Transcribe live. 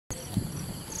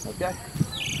Okay.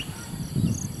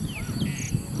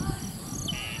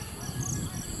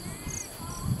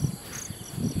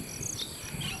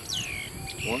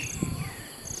 One,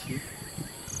 two.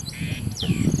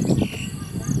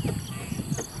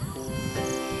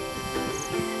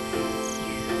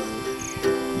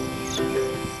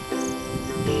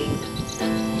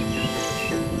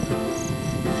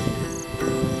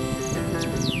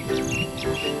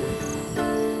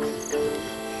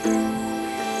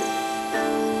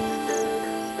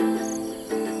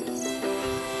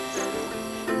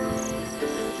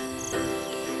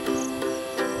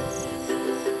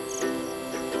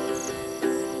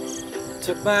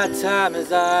 Took my time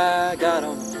as I got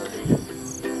on the plane.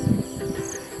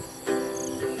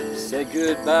 Said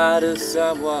goodbye to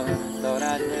someone I thought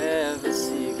I'd never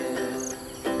see again.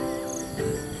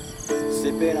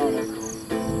 Sipping on a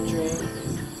cold drink,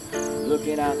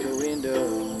 looking out the window.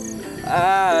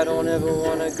 I don't ever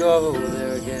want to go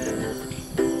there again.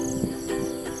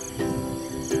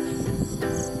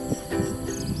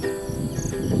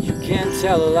 You can't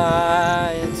tell a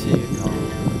lie until you're gone.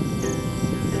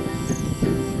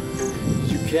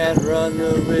 You can't run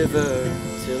the river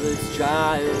till it's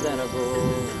drier than a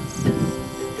bull.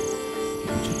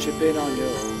 You're tripping on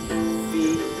your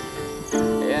feet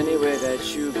anywhere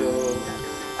that you go.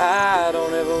 I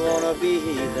don't ever want to be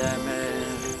that man.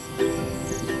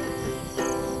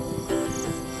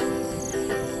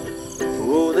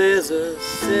 Oh, there's a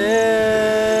silver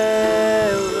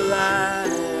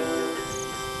lining,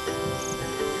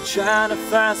 trying to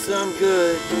find some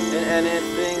good in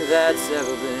anything that's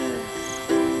ever been.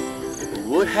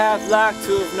 Would have liked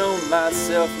to have known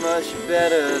myself much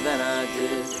better than I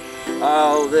did.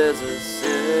 Oh, there's a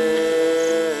silver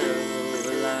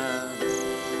lining.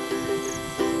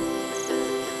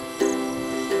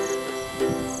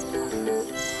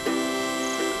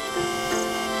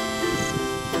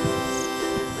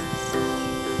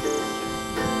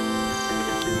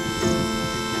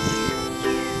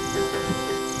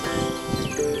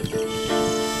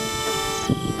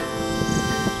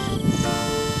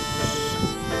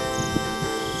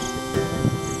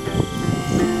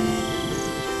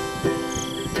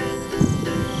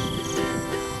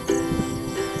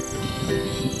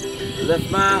 Left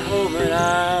my home when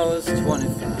I was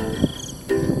 25.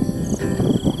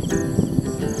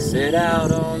 Set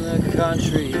out on the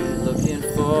country looking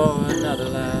for another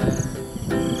life.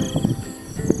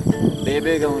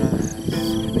 Baby gonna ask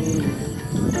me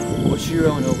what you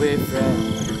run away from.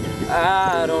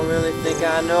 I don't really think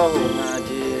I know, my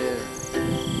dear.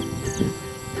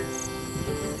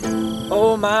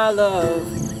 Oh my love,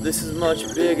 this is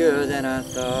much bigger than I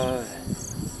thought.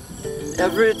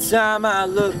 Every time I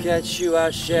look at you I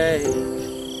shake.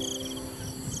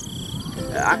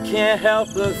 I can't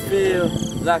help but feel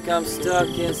like I'm stuck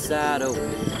inside a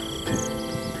wave.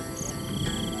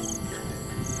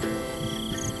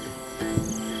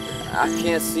 I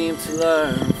can't seem to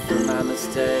learn from my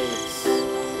mistakes.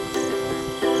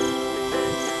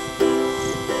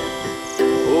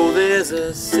 Oh, there's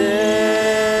a silver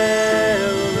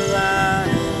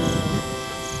lining,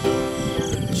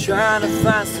 trying to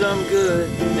find some good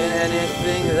in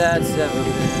anything that's ever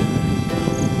been.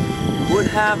 Would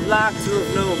have liked to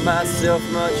have known myself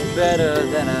much better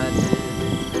than I did.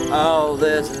 Oh,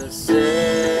 there's a